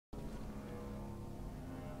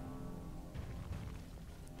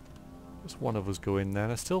Just one of us go in there,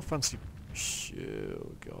 and I still fancy...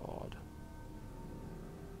 Oh, God.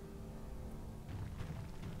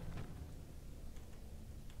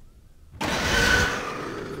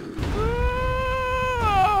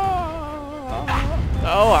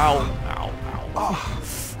 Oh, ow, ow, ow.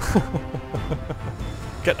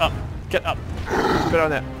 Get up, get up. Get on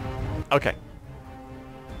there. Okay.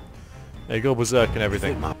 There you go, berserk and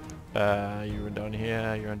everything. You run down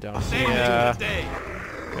here, you run down here.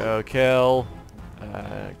 Go kill.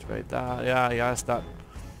 Activate that. Yeah, yes, that.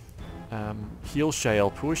 Heal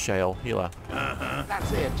shale, poor shale, healer.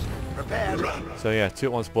 That's it. Prepare. So yeah, 2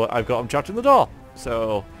 at once, but I've got him trapped in the door.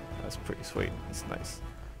 So that's pretty sweet. That's nice.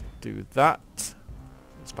 Do that.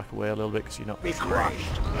 Let's back away a little bit because you're not. Be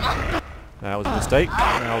crushed. That was a mistake.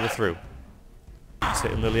 Now we're through. It's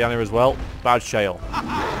hitting Liliana as well. Bad shale.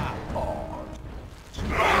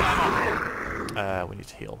 We need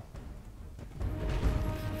to heal.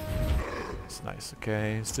 It's nice.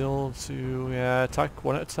 Okay, still to attack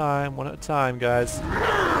one at a time, guys.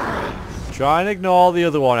 Try and ignore the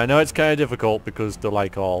other one. I know it's kind of difficult because they're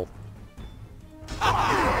like all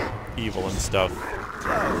evil and stuff,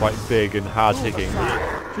 quite big and hard hitting.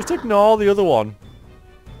 Just ignore the other one.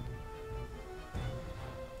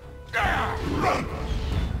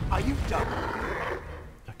 Are you done?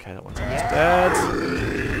 Okay, that one's almost dead.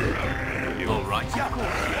 You all right? Yeah.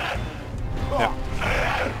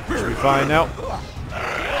 Should be fine now.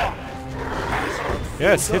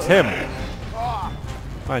 Yes, hit him.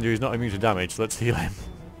 Mind you, he's not immune to damage, so let's heal him.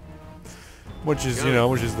 Which is, you know,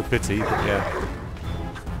 which is the pity, but yeah.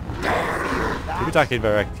 Keep attacking,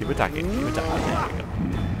 Varek. Keep attacking. Keep attacking. There we go.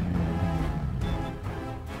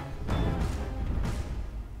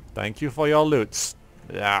 Thank you for your loots.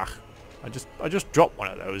 Yeah. I just dropped one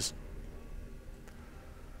of those.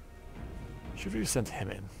 Should we send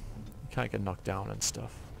him in? He can't get knocked down and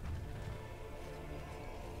stuff.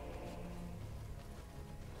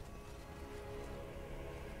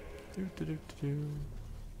 Do, do, do, do, do.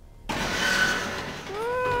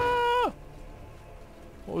 Ah!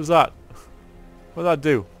 What was that? What did that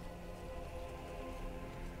do?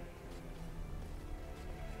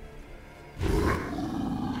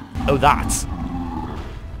 Oh, that!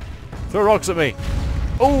 Throw rocks at me!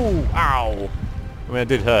 Oh, ow! I mean, it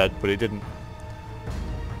did hurt, but it didn't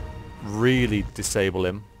really disable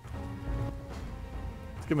him.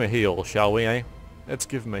 Let's give him a heal, shall we, eh? Let's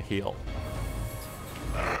give him a heal.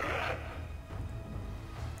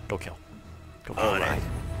 Go kill. Go kill. Right.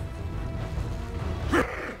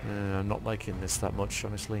 I'm not liking this that much,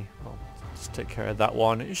 honestly. I'll just take care of that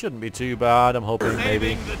one. It shouldn't be too bad, I'm hoping,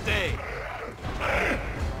 maybe. The day.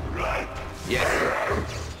 Yes.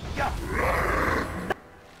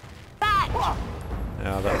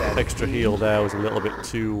 Now that extra heal there was a little bit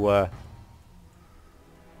too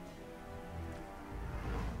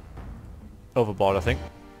overboard, I think.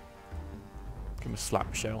 Give him a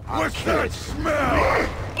slap shell. What's that smell?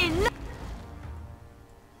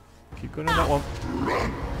 Keep going on that one.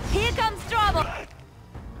 Here comes trouble.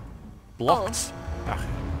 Blocked. Ah.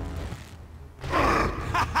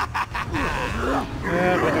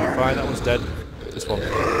 Yeah, we're doing fine. That one's dead. This one.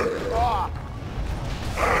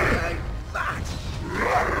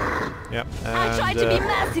 Yep. I tried to be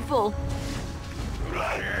merciful.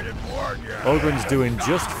 Ogren's doing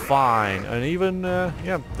just fine, and even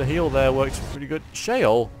yeah, the heal there worked pretty good.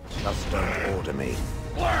 Shale. Just don't order me.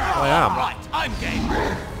 I am. Right, I'm game.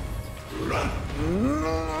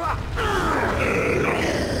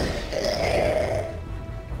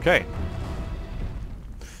 Okay.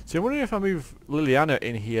 So I'm wondering if I move Liliana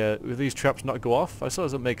in here, will these traps not go off? I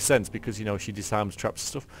suppose it makes sense because, you know, she disarms traps and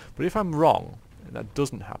stuff. But if I'm wrong, and that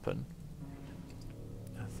doesn't happen...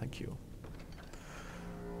 thank you.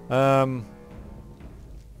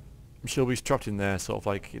 She'll be trapped in there, sort of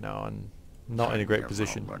like, you know, and not in a great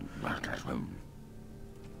position.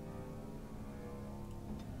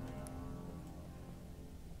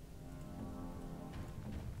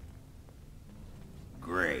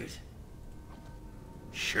 Great.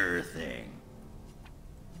 Sure thing.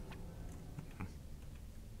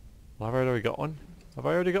 Well, have I already got one? Have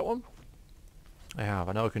I already got one? I have.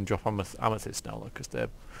 I know I can drop amethyst now, because they're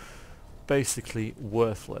basically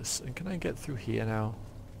worthless. And can I get through here now?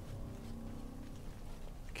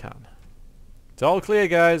 I can. It's all clear,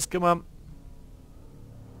 guys. Come on.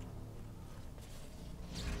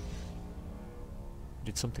 You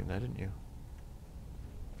did something there, didn't you?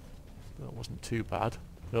 That wasn't too bad.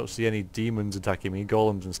 I don't see any demons attacking me,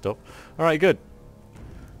 golems and stuff. Alright, good.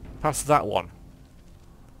 Past that one.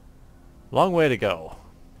 Long way to go.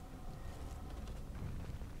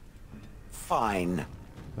 Fine.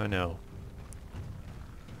 I know.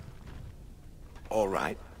 All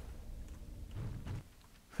right.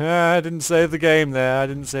 I didn't save the game there. I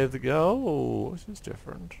didn't save the... Oh, this is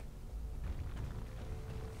different.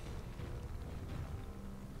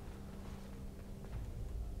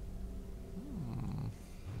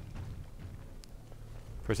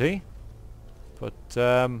 Pretty. But,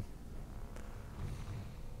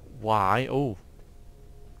 why? Oh.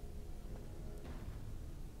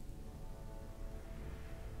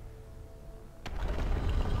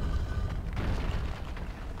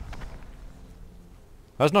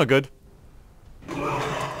 That's not good.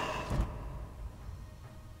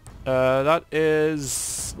 That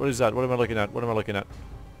is... What is that? What am I looking at? What am I looking at?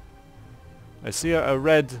 I see a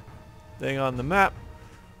red thing on the map.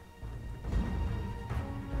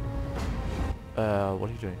 What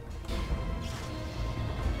are you doing?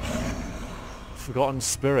 Forgotten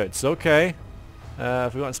spirits. Okay.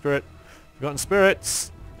 Forgotten spirit. Forgotten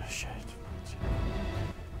spirits. Oh, shit.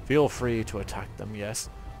 Feel free to attack them, yes.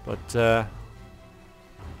 But,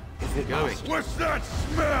 Is it going? What's that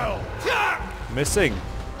smell? missing.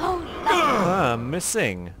 Oh,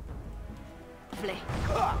 Missing. lovely.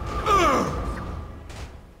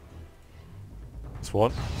 This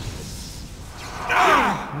one.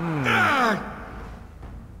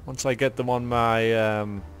 Once I get them on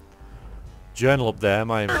my journal up there,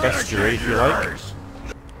 my bestiary, if you like. Are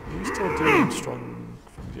you still doing strong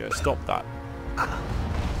things? Yeah, stop that.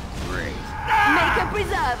 Make a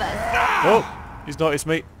preserve us. Oh, he's noticed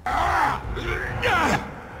me.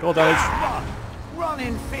 Go damage. Run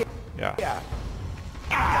in fear. Yeah.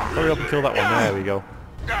 Hurry up and kill that one. There we go.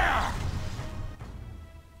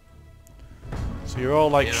 So you're all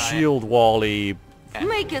like shield wall-y,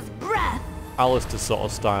 Make us breath. Alistair sort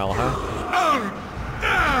of style, huh?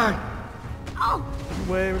 Oh, Run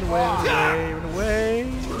away, run away, run away, run away,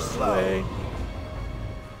 run away.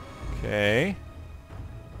 Okay.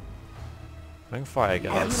 Hang fire, as you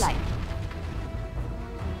guys. like.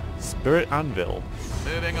 Spirit anvil.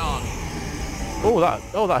 Moving on. Oh,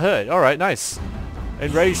 that hurt. All right, nice.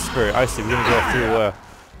 Enraged spirit. I see. We're gonna go through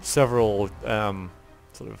several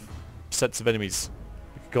sort of sets of enemies.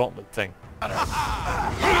 Like a gauntlet thing. That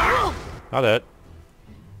hurt.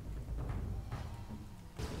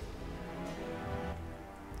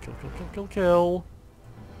 Kill, kill, kill, kill, kill.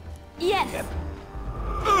 Yes.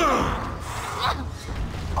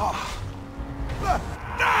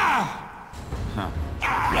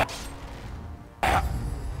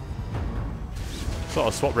 Sort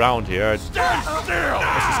of swap round here. It's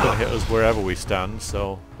just gonna hit us wherever we stand,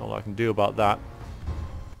 so not a lot I can do about that.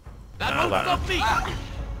 That won't stop me.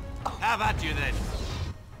 Have at you then.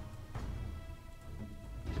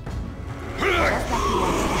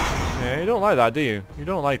 Yeah, you don't like that, do you? You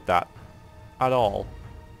don't like that at all.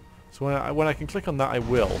 So when I can click on that, I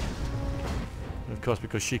will. And of course,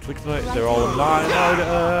 because she clicked on it, they're all in line.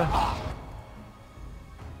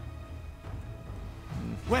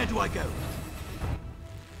 Where do I go?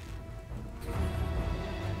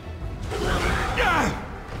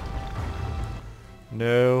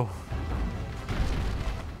 No.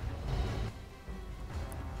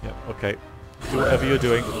 Yep. Okay. Do whatever you're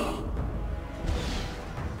doing.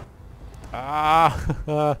 Ah!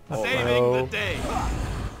 Oh, Saving no. the day.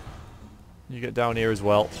 You get down here as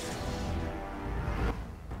well.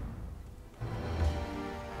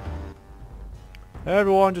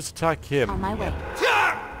 Everyone, just attack him. On my way.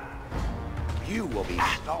 You will be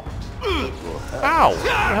stopped. Ow! What the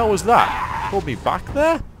hell was that? Pulled me back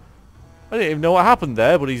there? I didn't even know what happened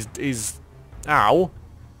there, but he's... Ow!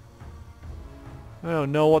 I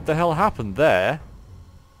don't know what the hell happened there.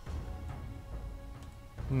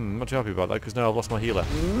 Not too happy about that, because now I've lost my healer.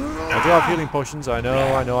 I do have healing potions, I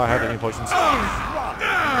know I have healing potions.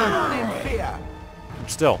 Run in fear.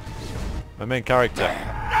 Still, my main character.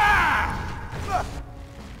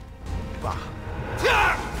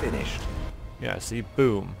 Finished. Yeah, see,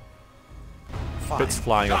 boom. Bits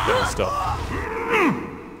flying up there and stuff.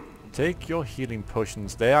 Take your healing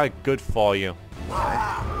potions, they are good for you.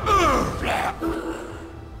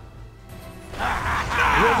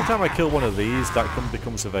 Every time I kill one of these, that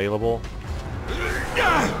becomes available.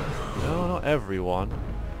 No, not everyone.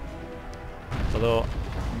 Although,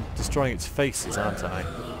 I'm destroying its faces, aren't I?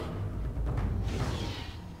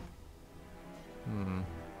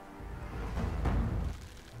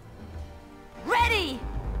 Ready.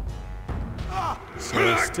 So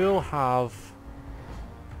we still have...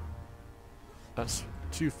 That's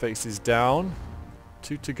 2 faces down.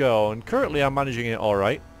 2 to go, and currently I'm managing it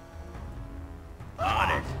alright.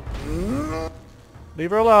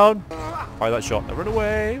 Leave her alone. Fire that shot. Now run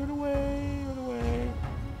away, run away, run away.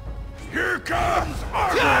 Here comes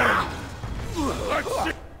Armor! Let's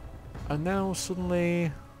see. And now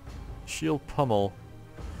suddenly shield pummel.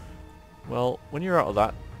 Well, when you're out of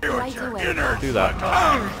that, Right away. do that.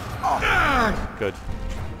 Good.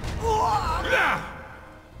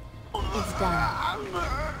 It's done.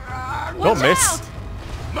 Don't Watch miss. out!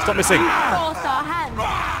 Stop missing. Force our hand.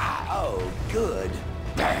 Oh, good.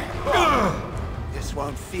 This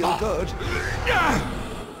won't feel good.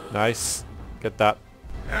 Nice. Get that.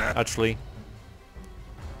 Actually,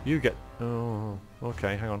 you get... Oh,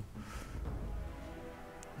 okay, hang on.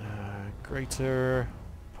 Greater,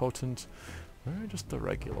 potent. Where are just the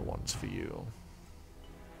regular ones for you?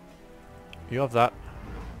 You have that.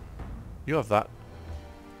 You have that.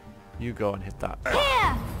 You go and hit that.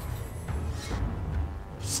 Here!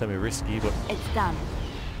 Semi-risky, but It's done.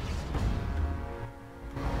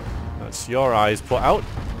 that's your eyes put out.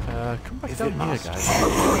 Come back down here, guys.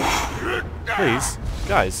 Please,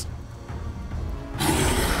 guys.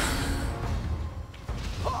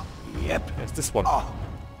 Yep. It's this one.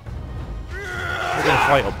 We're gonna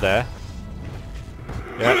fight up there.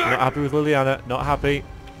 Yeah, not happy with Liliana. Not happy.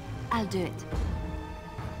 I'll do it.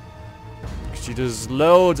 She does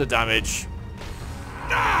loads of damage.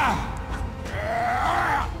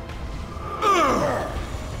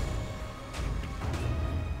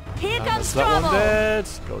 Here That's comes that one trouble. dead.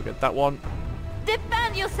 Go get that one.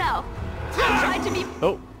 Defend yourself. Try to be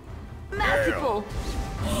Oh, merciful.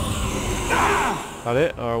 that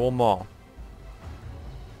it? Or one more?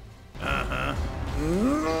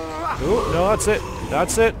 Oh, no, that's it.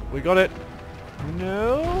 That's it. We got it.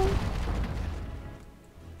 No.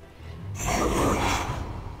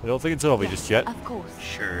 I don't think it's over just yet. Of course.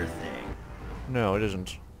 Sure thing. No, it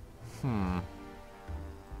isn't.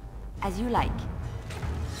 As you like.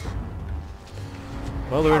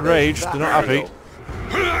 Well, they're enraged. They're not happy.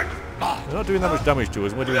 They're not doing that much damage to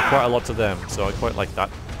us, and we're doing quite a lot to them, so I quite like that.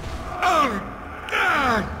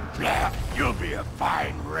 You'll be a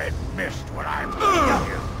fine red mist when I'm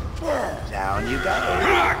Down you go.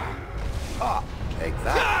 Take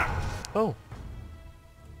that. Oh.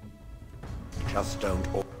 Just don't.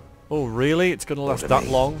 Oh, really? It's going to last that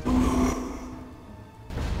long?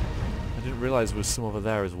 I didn't realise there was some over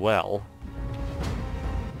there as well.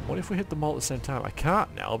 What if we hit them all at the same time? I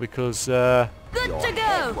can't now because Good Your to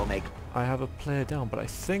head go. will make I have a player down, but I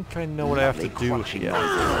think I know what I have to lovely do crunching here.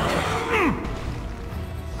 noises.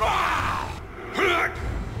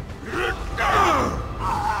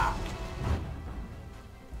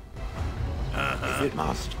 If it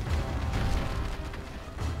must.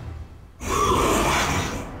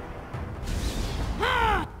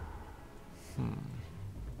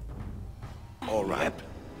 All right.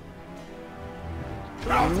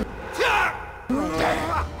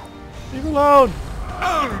 Leave alone!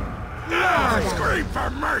 scream for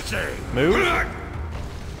mercy. Move.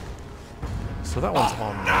 So that one's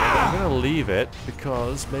on there. I'm going to leave it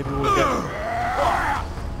because maybe we'll get...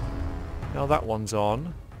 Now that one's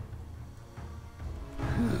on.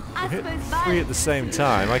 I Hit suppose 3 at the same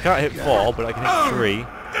time. I can't hit 4, but I can hit 3.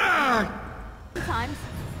 sometimes.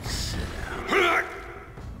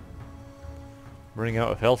 Running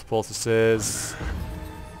out of health poultices.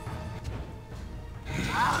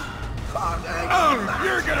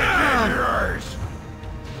 You're gonna get yours.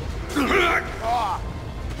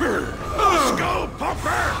 Skull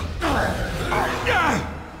puffer.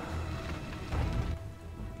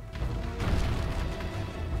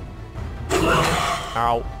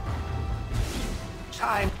 Ow.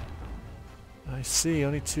 Time. I see,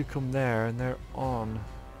 only 2 come there, and they're on.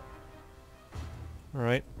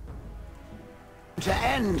 Alright. To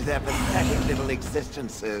end their pathetic little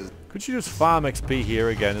existences. Could you just farm XP here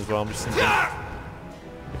again as well? I'm just thinking.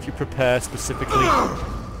 If you prepare specifically.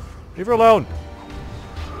 Leave her alone!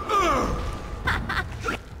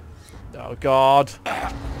 Oh god.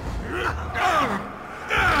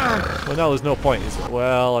 Well, no, there's no point, is it?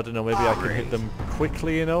 Well, I don't know, maybe I can hit them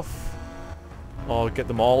quickly enough? Or get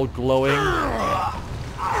them all glowing?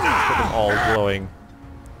 Let's get them all glowing.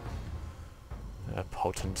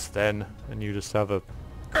 Potent then, and you just have a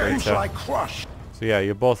greater. I crush. So yeah,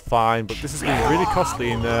 you're both fine, but this is going to be really costly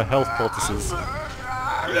in health poultices.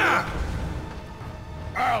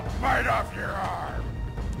 I'll bite off your arm.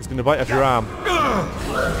 He's going to bite off your arm.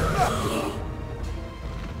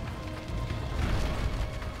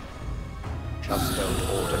 Just don't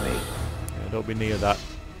order me. Yeah, don't be near that.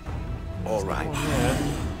 All right.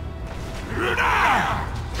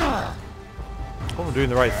 Oh, I'm doing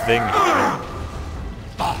the right thing.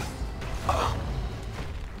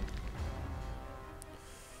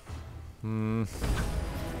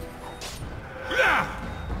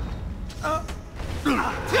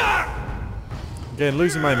 Again,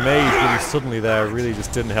 losing my mage really suddenly there really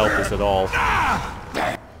just didn't help us at all.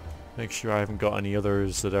 Make sure I haven't got any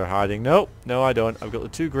others that are hiding. Nope, no I don't. I've got the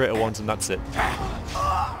 2 greater ones and that's it.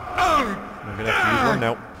 I'm gonna have to use one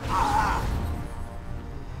now.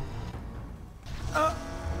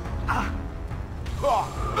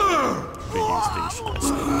 Use these.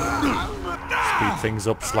 Speed things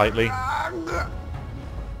up slightly.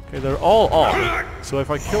 Okay, they're all on. So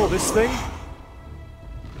if I kill this thing...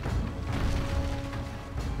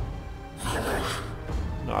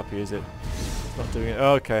 Not happy, is it? It's not doing it.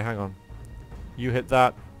 Okay, hang on. You hit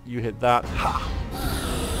that. You hit that.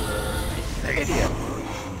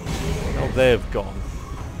 Oh, they've gone.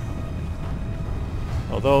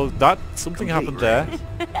 Although that something happened there.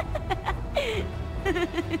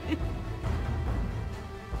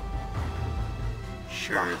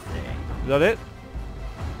 Sure thing. Is that it?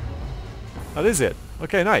 That is it.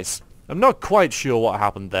 Okay, nice. I'm not quite sure what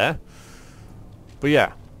happened there. But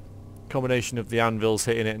yeah. Combination of the anvils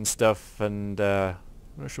hitting it and stuff, and I'm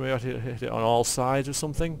not sure we had to hit it on all sides or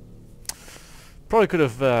something. Probably could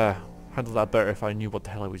have handled that better if I knew what the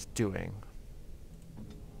hell I was doing.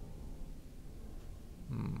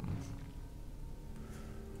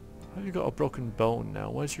 Have you got a broken bone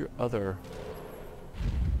now? Where's your other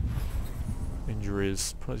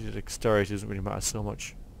injuries? Probably your dexterity doesn't really matter so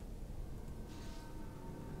much.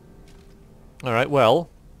 Alright, well,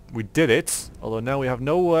 we did it, although now we have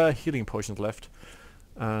no healing potions left,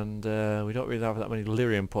 and we don't really have that many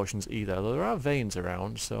lyrium potions either, though there are veins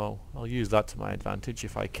around, so I'll use that to my advantage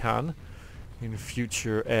if I can in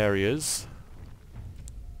future areas.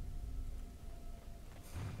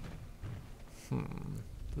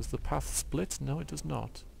 Does the path split? No, it does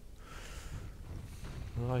not.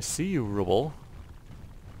 Well, I see you, Rubble.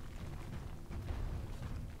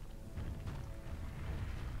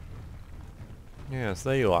 Yes,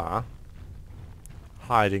 there you are.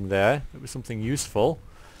 Hiding there. It was something useful.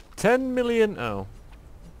 10 million... Oh.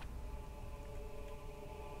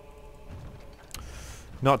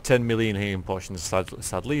 Not 10 million healing potions,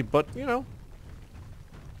 sadly, but, you know.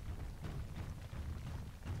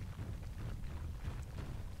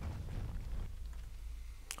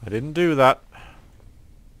 I didn't do that.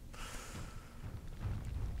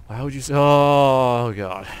 Why would you say... Oh,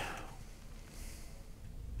 God.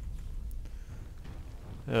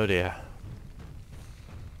 Oh dear.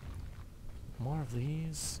 More of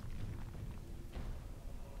these.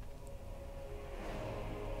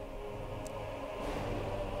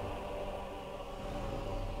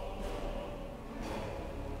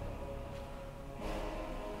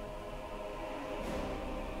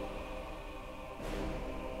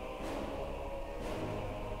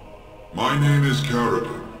 My name is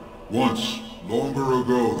Caradon. Once, longer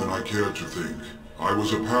ago than I cared to think, I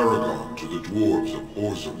was a paragon to the dwarves of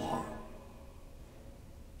Orzammar.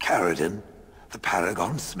 Caradon, the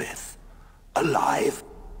Paragon Smith. Alive?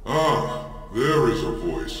 Ah, there is a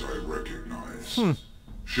voice I recognize.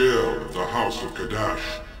 Shale of the House of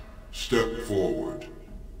Kadash. Step forward.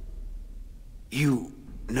 You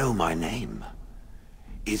know my name.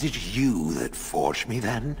 Is it you that forged me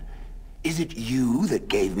then? Is it you that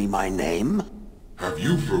gave me my name? Have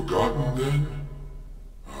you forgotten then?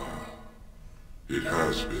 It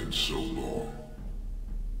has been so long.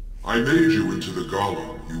 I made you into the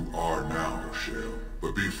golem you are now, Shale.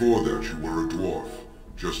 But before that you were a dwarf,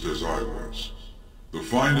 just as I was. The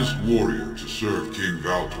finest warrior to serve King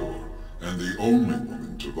Valtor, and the only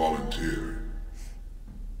woman to volunteer.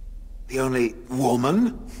 The only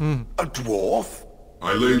woman? A dwarf?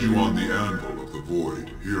 I laid you on the anvil of the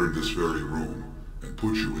void, here in this very room, and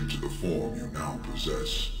put you into the form you now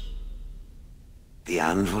possess. The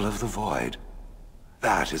anvil of the void.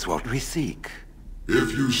 That is what we seek.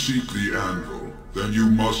 If you seek the anvil, then you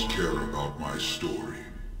must care about my story,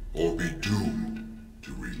 or be doomed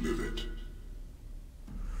to relive it.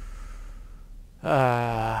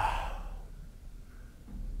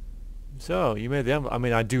 So, you made the envelope. I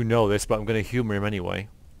mean, I do know this, but I'm going to humor him anyway.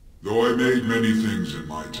 Though I made many things in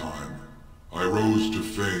my time, I rose to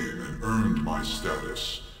fame and earned my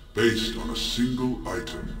status based on a single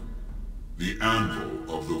item, the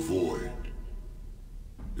Anvil of the Void.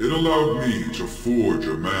 It allowed me to forge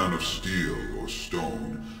a man of steel or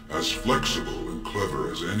stone as flexible and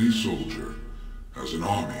clever as any soldier. As an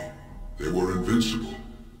army, they were invincible,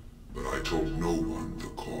 but I told no one the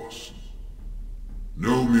cost.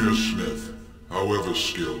 No mere smith, however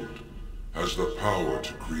skilled, has the power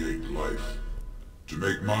to create life. To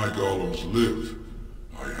make my golems live,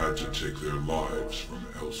 I had to take their lives from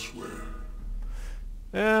elsewhere.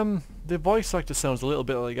 The voice actor sounds a little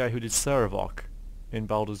bit like the guy who did Sarevok in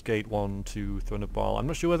Baldur's Gate 1, 2, Throne of Bhaal. I'm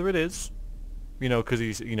not sure whether it is. you know, because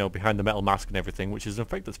he's, you know, behind the metal mask and everything, which is an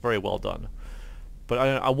effect that's very well done. But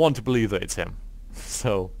I want to believe that it's him.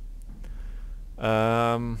 So,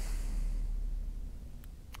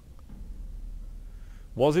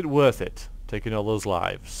 was it worth it, taking all those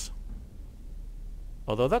lives?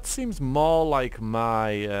 Although that seems more like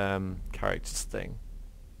my character's thing.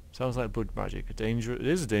 Sounds like blood magic. It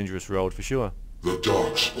is a dangerous road for sure. The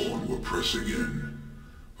Darkspawn were pressing in.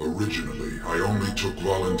 Originally, I only took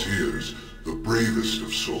volunteers, the bravest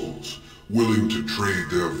of souls, willing to trade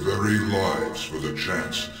their very lives for the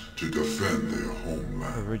chance to defend their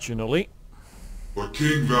homeland. Originally. But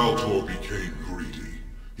King Valtor became greedy.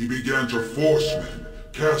 He began to force men,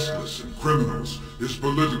 casteless and criminals, his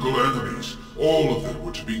political enemies, all of them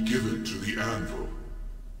were to be given to the anvil.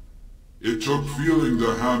 It took feeling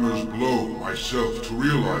the hammer's blow myself to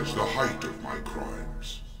realize the height of my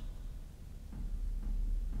crimes.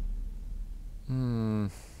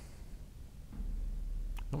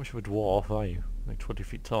 Not much of a dwarf, are you? Like 20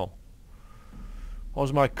 feet tall.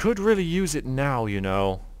 Ozma, I could really use it now, you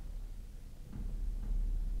know.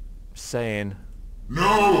 Saying.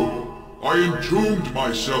 No! I entombed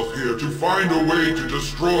myself here to find a way to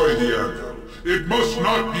destroy the anvil. It must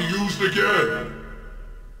not be used again!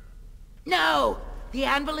 No! The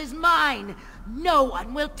anvil is mine! No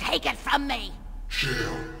one will take it from me!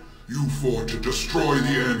 Shale, you fought to destroy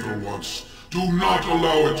the anvil once. Do not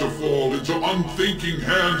allow it to fall into unthinking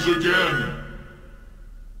hands again!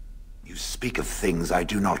 You speak of things I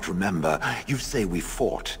do not remember. You say we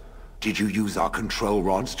fought. Did you use our control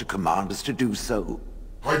rods to command us to do so?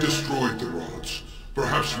 I destroyed the rods.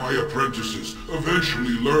 Perhaps my apprentices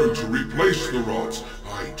eventually learned to replace the rods.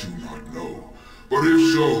 I do not know. But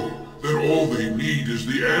if so, then all they need is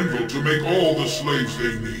the anvil to make all the slaves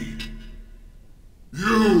they need.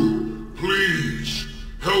 You, please,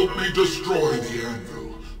 help me destroy the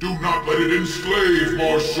anvil. Do not let it enslave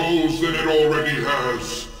more souls than it already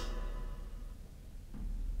has.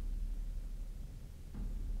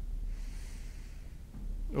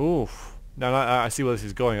 Oof. Now I see where this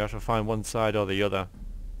is going. I have to find one side or the other.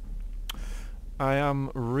 I am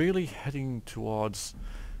really heading towards...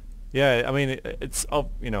 Yeah, I mean, it's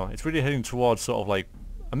you know, it's really heading towards sort of like...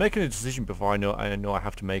 I'm making a decision before I know I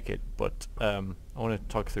have to make it, but I want to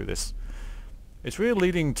talk through this. It's really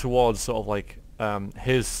leading towards sort of like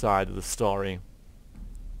his side of the story.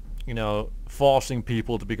 You know, forcing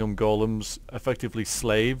people to become golems, effectively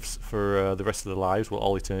slaves for the rest of their lives, well,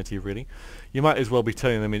 all eternity really. You might as well be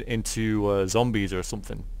turning them into zombies or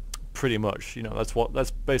something. Pretty much, you know,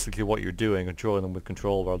 that's basically what you're doing, controlling them with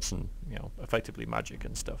control rods and, you know, effectively magic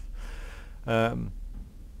and stuff.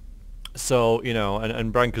 So, you know,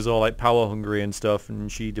 and Branka's all like power hungry and stuff,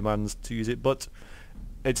 and she demands to use it, but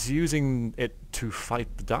it's using it to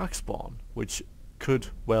fight the Darkspawn, which could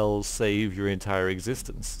well save your entire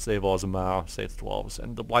existence. Save Ozma, save the dwarves,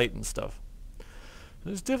 and the blight and stuff.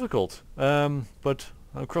 It's difficult, but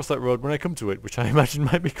I'll cross that road when I come to it, which I imagine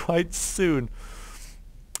might be quite soon.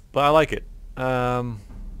 But I like it.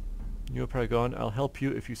 You're Paragon. I'll help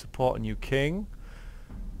you if you support a new king.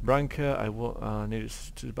 Branka, I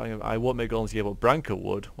won't make golems here, but Branka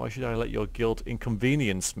would. Why should I let your guilt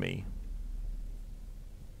inconvenience me?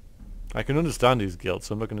 I can understand his guilt,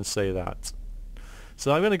 so I'm not going to say that.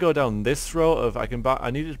 So I'm going to go down this row of I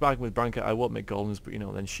need it back with Branka. I won't make golems, but you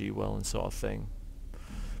know, then she will, and sort of thing.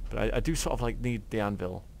 But I do sort of like need the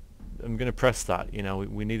anvil. I'm going to press that. You know,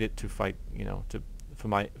 we need it to fight. You know, for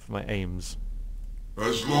my aims.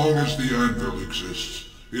 As long as the anvil exists,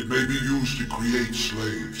 it may be used to create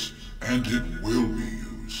slaves, and it will be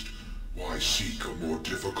used. Why seek a more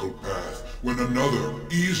difficult path when another,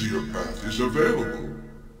 easier path is available?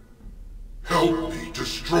 Help me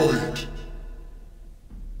destroy it.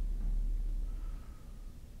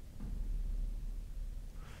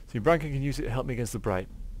 See, Branka can use it to help me against the Blight.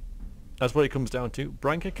 That's what it comes down to.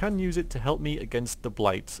 Branka can use it to help me against the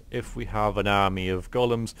Blight if we have an army of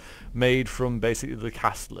golems made from basically the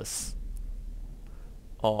castless.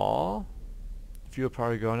 Or, if you're a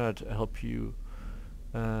Paragon, I'd help you.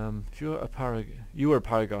 If you were a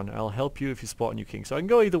Paragon, I'll help you if you spot a new king. So I can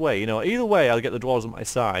go either way. You know, either way, I'll get the dwarves on my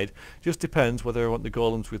side. Just depends whether I want the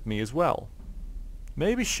golems with me as well.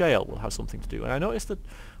 Maybe Shale will have something to do. And I noticed that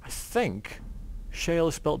I think Shale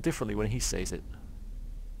is spelt differently when he says it.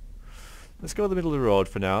 Let's go to the middle of the road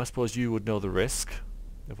for now. I suppose you would know the risk,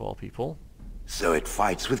 of all people. So it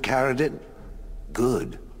fights with Caradin?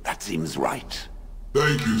 Good. That seems right.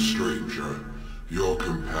 Thank you, stranger. Your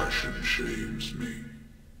compassion shames me.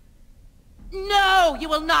 No! You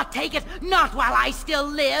will not take it! Not while I still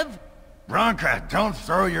live! Branka, don't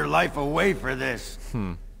throw your life away for this.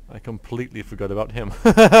 I completely forgot about him.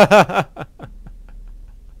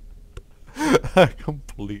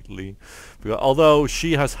 Completely. Because although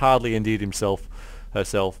she has hardly endeared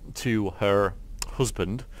herself to her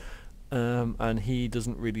husband, and he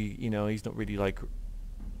doesn't really, you know, he's not really like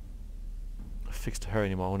affixed to her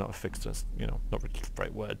anymore. Well, not affixed, you know, not really the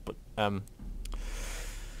right word, but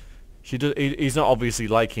he's not obviously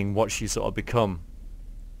liking what she's sort of become.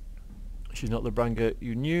 She's not the Branka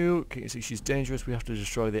you knew. Can you see she's dangerous? We have to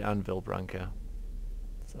destroy the anvil, Branka.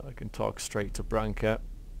 So I can talk straight to Branka.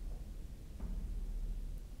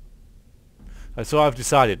 And so I've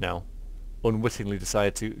decided now, unwittingly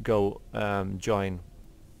decided to go join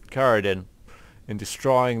Karadin in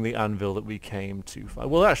destroying the anvil that we came to find.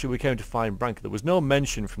 Well, actually we came to find Branka. There was no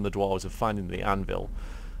mention from the dwarves of finding the anvil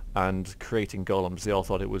and creating golems. They all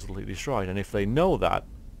thought it was completely destroyed, and if they know that,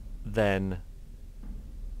 then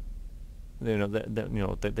you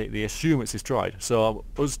know they assume it's destroyed. So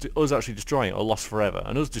us actually destroying it are lost forever,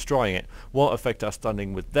 and us destroying it won't affect our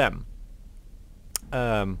standing with them.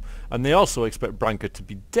 And they also expect Branka to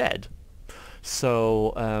be dead.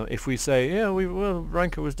 So if we say, yeah, well,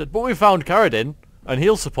 Branka was dead, but we found Karadin and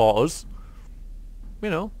he'll support us, you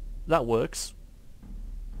know, that works.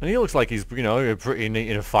 And he looks like he's, you know, pretty neat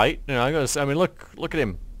in a fight. You know, I mean, look at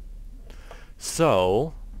him.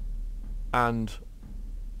 So, and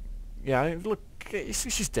yeah, look,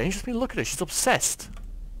 she's dangerous. I mean, look at her. She's obsessed.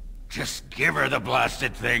 Just give her the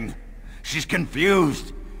blasted thing. She's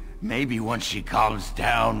confused. Maybe once she calms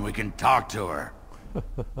down, we can talk to her.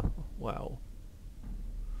 Wow.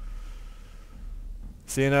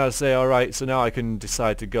 See, now I say, alright, so now I can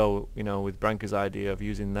decide to go, you know, with Branka's idea of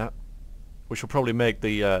using that, which will probably make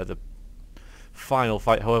the final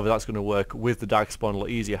fight, however that's going to work, with the Darkspawn a lot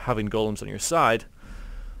easier, having golems on your side,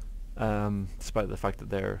 despite the fact that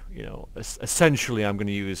they're, you know, essentially I'm going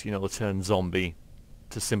to use, you know, the turn zombie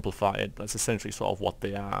to simplify it. That's essentially sort of what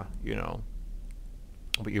they are, you know.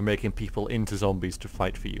 But you're making people into zombies to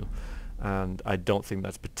fight for you, and I don't think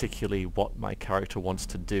that's particularly what my character wants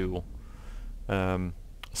to do.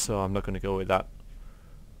 So I'm not going to go with that.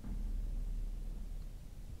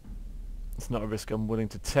 It's not a risk I'm willing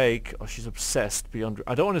to take. Oh, she's obsessed beyond...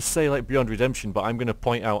 I don't want to say like beyond redemption, but I'm going to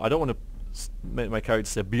point out... I don't want to make my character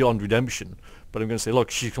say beyond redemption, but I'm going to say, look,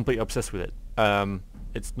 she's completely obsessed with it.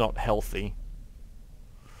 It's not healthy.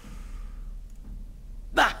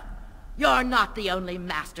 Bah! You're not the only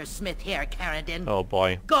master smith here, Karadin. Oh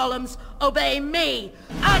boy. Golems, obey me!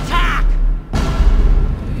 Attack!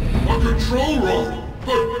 A control rod!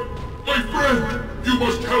 But, my friend, you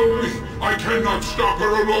must help me! I cannot stop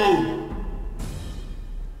her alone!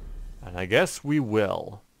 And I guess we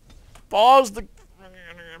will. Pause the...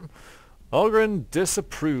 Ogren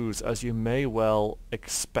disapproves, as you may well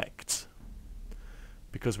expect,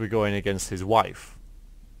 because we're going against his wife.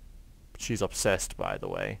 She's obsessed, by the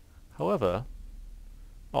way. However...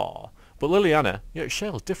 Aw. But Liliana... Yeah,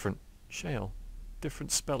 Shale, different. Shale.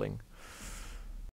 Different spelling.